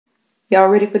Y'all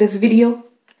ready for this video?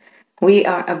 We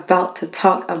are about to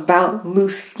talk about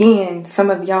loose skin. Some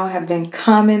of y'all have been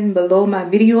commenting below my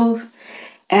videos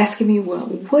asking me, well,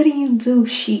 what do you do,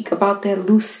 Chic, about that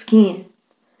loose skin?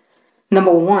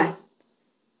 Number one,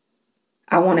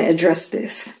 I want to address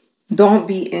this. Don't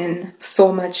be in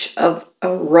so much of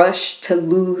a rush to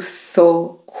lose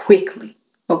so quickly,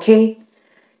 okay?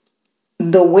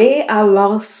 The way I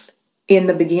lost in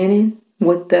the beginning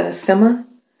with the simmer,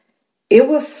 it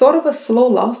was sort of a slow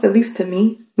loss, at least to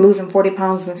me, losing 40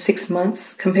 pounds in 6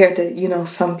 months compared to,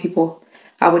 some people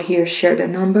I would hear share their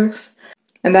numbers.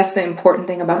 And that's the important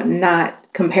thing about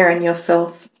not comparing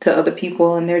yourself to other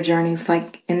people and their journeys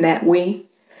like in that way.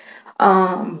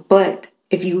 But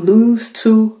if you lose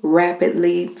too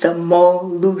rapidly, the more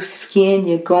loose skin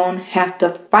you're going to have to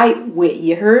fight with.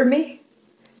 You heard me?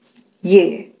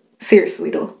 Yeah, seriously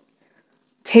though.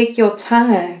 Take your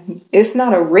time. It's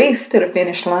not a race to the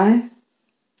finish line.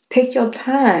 Take your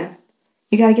time.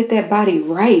 You got to get that body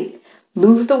right.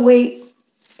 Lose the weight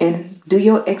and do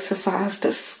your exercise to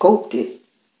sculpt it.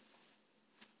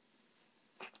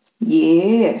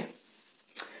 Yeah.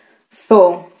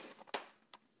 So,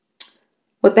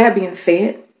 with that being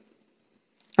said,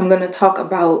 I'm going to talk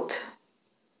about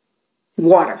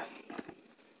water.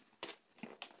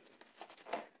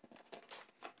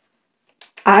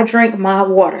 I drank my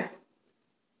water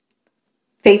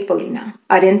faithfully now.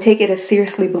 I didn't take it as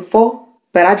seriously before,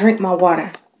 but I drink my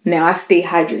water. Now I stay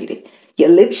hydrated. Your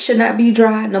lips should not be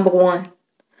dry, number one.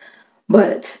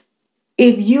 But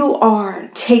if you are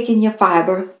taking your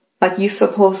fiber like you're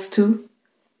supposed to,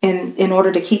 and in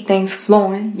order to keep things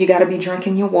flowing, you got to be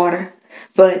drinking your water.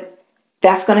 But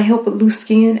that's going to help with loose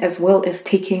skin as well as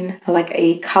taking like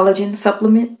a collagen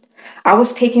supplement. I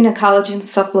was taking a collagen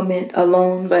supplement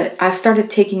alone, but I started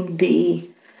taking the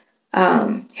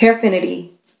Hairfinity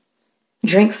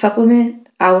drink supplement.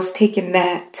 I was taking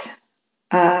that,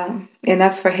 and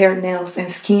that's for hair, nails,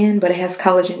 and skin, but it has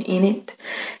collagen in it.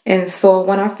 And so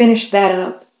when I finish that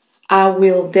up, I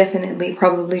will definitely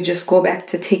probably just go back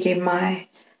to taking my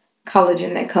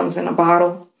collagen that comes in a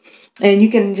bottle. And you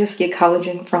can just get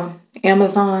collagen from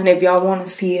Amazon. If y'all want to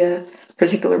see a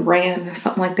particular brand or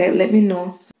something like that, let me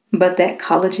know. But that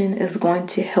collagen is going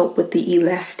to help with the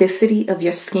elasticity of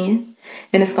your skin.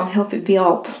 And it's going to help it be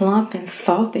all plump and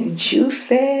soft and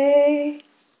juicy.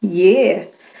 Yeah,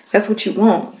 that's what you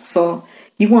want. So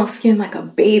you want skin like a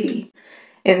baby.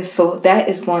 And so that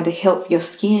is going to help your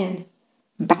skin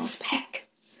bounce back.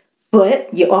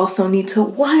 But you also need to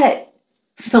what?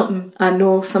 Something I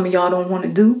know some of y'all don't want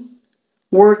to do.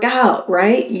 Work out,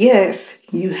 right? Yes,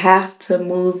 you have to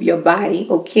move your body,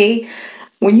 okay?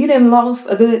 When you done lost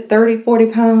a good 30,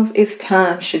 40 pounds, it's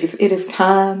time, sugars. It is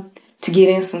time to get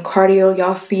in some cardio.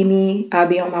 Y'all see me. I'll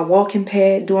be on my walking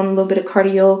pad doing a little bit of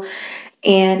cardio.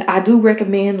 And I do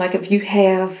recommend, like, if you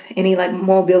have any, like,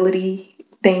 mobility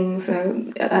things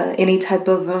or any type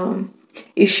of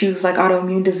issues like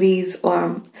autoimmune disease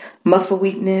or muscle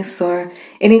weakness or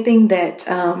anything that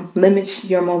limits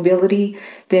your mobility,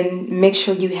 then make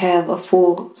sure you have a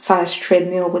full-size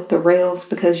treadmill with the rails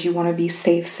because you want to be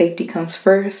safe. Safety comes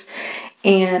first.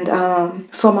 And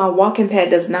so my walking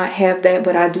pad does not have that,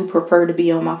 but I do prefer to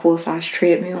be on my full-size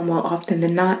treadmill more often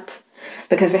than not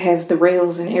because it has the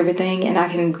rails and everything, and I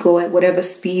can go at whatever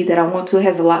speed that I want to. It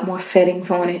has a lot more settings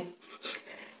on it.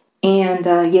 And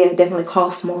yeah, it definitely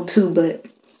costs more too, but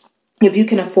if you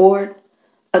can afford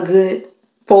a good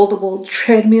foldable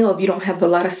treadmill, if you don't have a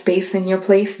lot of space in your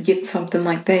place, get something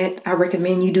like that. I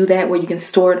recommend you do that where you can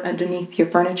store it underneath your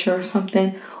furniture or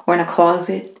something or in a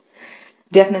closet.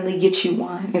 Definitely get you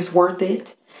one. It's worth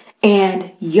it.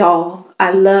 And y'all,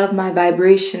 I love my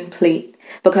vibration plate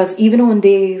because even on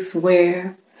days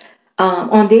where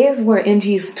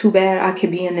MG is too bad, I could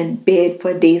be in the bed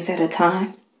for days at a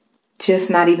time.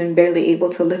 Just not even barely able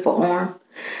to lift an arm.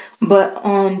 But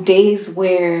on days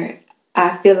where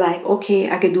I feel like,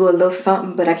 okay, I could do a little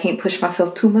something, but I can't push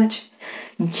myself too much,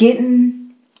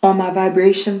 getting on my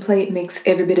vibration plate makes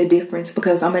every bit of difference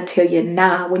because I'm going to tell you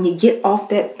now, when you get off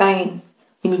that thing,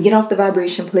 when you get off the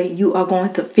vibration plate, you are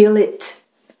going to feel it.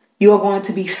 You are going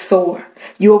to be sore.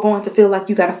 You are going to feel like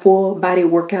you got a full body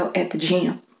workout at the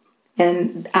gym.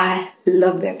 And I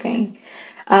love that thing.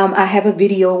 I have a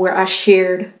video where I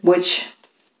shared which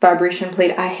vibration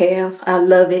plate I have. I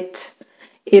love it.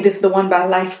 It is the one by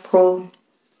Life Pro.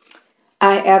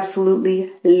 I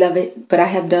absolutely love it. But I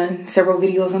have done several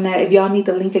videos on that. If y'all need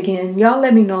the link again, y'all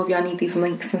let me know if y'all need these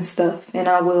links and stuff. And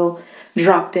I will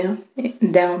drop them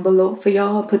down below for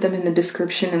y'all. Put them in the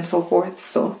description and so forth.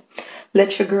 So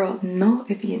let your girl know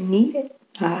if you need it.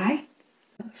 Alright.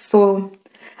 So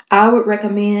I would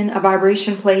recommend a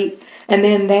vibration plate, and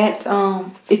then that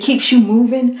it keeps you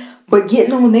moving. But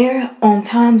getting on there on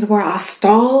times where I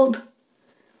stalled,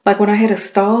 like when I had a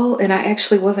stall and I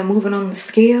actually wasn't moving on the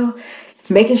scale,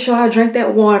 making sure I drank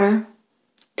that water,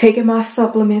 taking my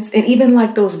supplements, and even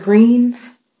like those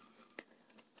greens,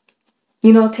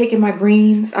 taking my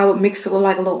greens, I would mix it with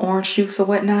like a little orange juice or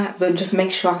whatnot, but just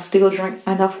make sure I still drink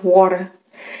enough water.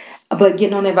 But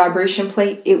getting on that vibration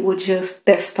plate,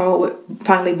 that stall would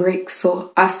finally break.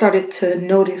 So I started to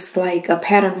notice like a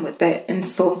pattern with that. And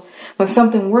so when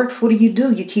something works, what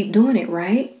do? You keep doing it,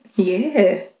 right?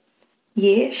 Yeah.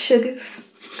 Yeah,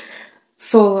 sugars.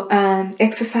 So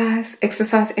exercise.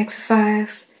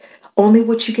 Only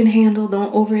what you can handle.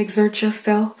 Don't overexert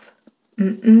yourself.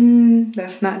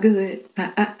 That's not good.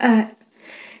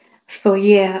 So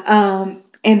yeah,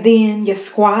 and then your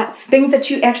squats, things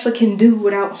that you actually can do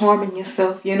without harming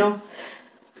yourself,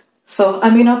 So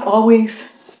I mean, I've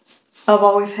always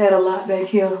had a lot back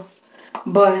here,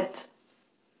 but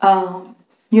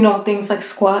things like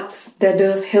squats, that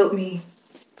does help me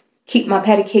keep my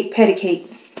patty cake,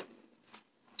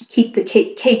 keep the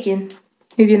cake caking,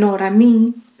 if you know what I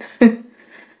mean.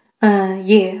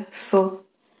 Yeah. So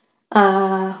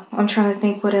I'm trying to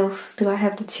think, what else do I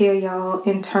have to tell y'all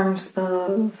in terms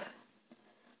of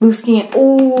loose skin.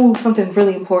 Oh, something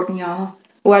really important, y'all.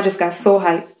 Oh, I just got so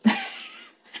hyped.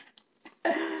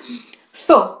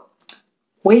 So,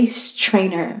 waist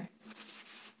trainer.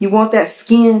 You want that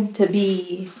skin to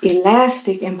be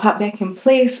elastic and pop back in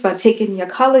place by taking your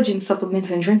collagen supplements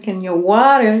and drinking your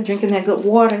water, drinking that good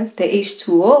water, the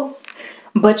H2O.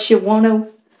 But you want to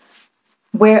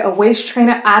wear a waist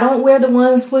trainer. I don't wear the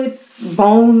ones with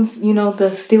bones, the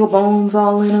steel bones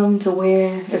all in them, to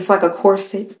where it's like a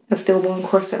corset, a steel bone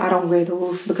corset. I don't wear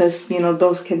those because,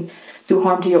 those can do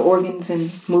harm to your organs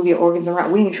and move your organs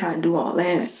around. We ain't trying to do all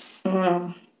that.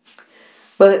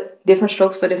 But different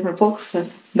strokes for different folks,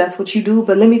 and that's what you do.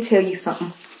 But let me tell you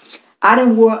something. I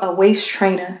didn't wear a waist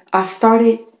trainer. I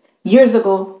started years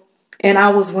ago and I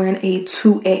was wearing a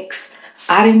 2X.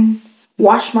 I didn't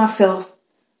wash myself,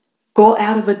 go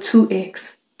out of a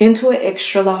 2X into an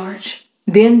extra large,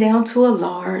 then down to a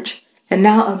large, and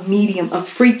now a medium, a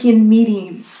freaking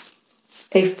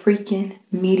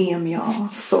medium, y'all.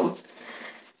 So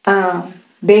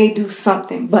they do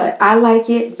something, but I like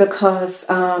it because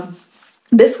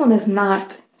this one is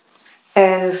not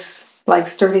as like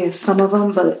sturdy as some of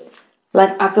them, but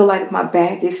like I feel like my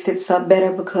back, it sits up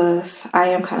better because I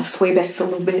am kind of sway back a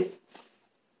little bit,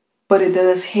 but it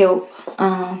does help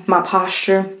my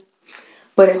posture.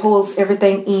 But it holds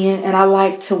everything in, and I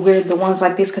like to wear the ones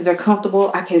like this because they're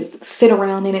comfortable. I could sit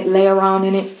around in it, lay around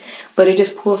in it, but it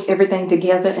just pulls everything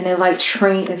together, and it's like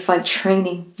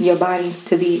training your body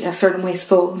to be a certain way.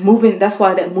 So that's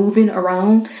why that moving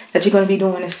around that you're going to be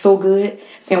doing is so good,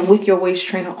 and with your waist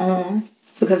trainer on,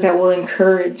 because that will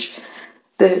encourage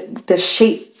the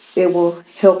shape. It will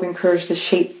help encourage the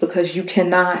shape, because you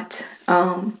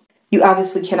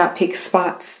obviously cannot pick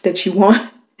spots that you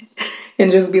want and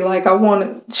just be like, I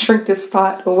want to shrink this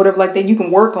spot or whatever like that. You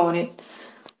can work on it,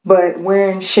 but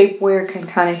wearing shapewear can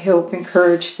kind of help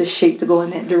encourage the shape to go in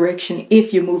that direction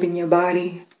if you're moving your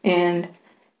body. And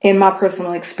in my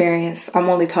personal experience, I'm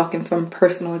only talking from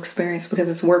personal experience because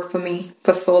it's worked for me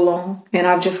for so long and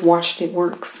I've just watched it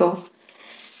work. So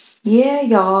yeah,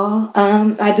 y'all.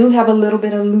 I do have a little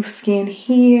bit of loose skin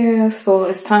here, so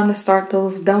it's time to start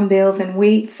those dumbbells and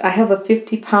weights. I have a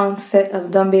 50-pound set of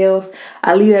dumbbells.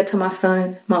 I leave that to my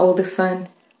son, my oldest son.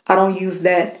 I don't use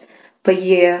that. But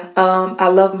yeah, I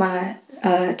love my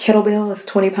kettlebell. It's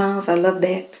 20 pounds. I love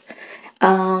that.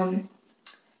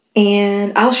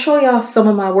 And I'll show y'all some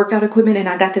of my workout equipment, and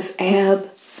I got this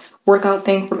ab workout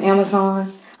thing from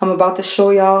Amazon. I'm about to show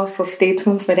y'all, so stay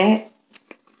tuned for that.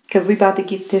 Because we about to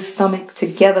get this stomach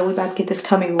together. We about to get this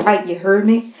tummy right. You heard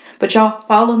me? But y'all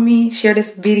follow me. Share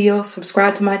this video.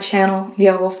 Subscribe to my channel.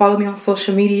 Yeah, well, follow me on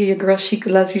social media. Your girl Sheik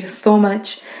loves you so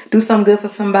much. Do something good for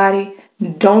somebody.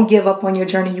 Don't give up on your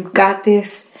journey. You got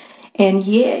this. And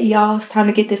yeah, y'all, it's time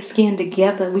to get this skin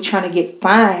together. We trying to get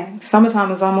fine.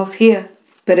 Summertime is almost here.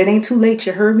 But it ain't too late.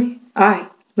 You heard me? All right.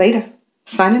 Later.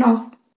 Signing off.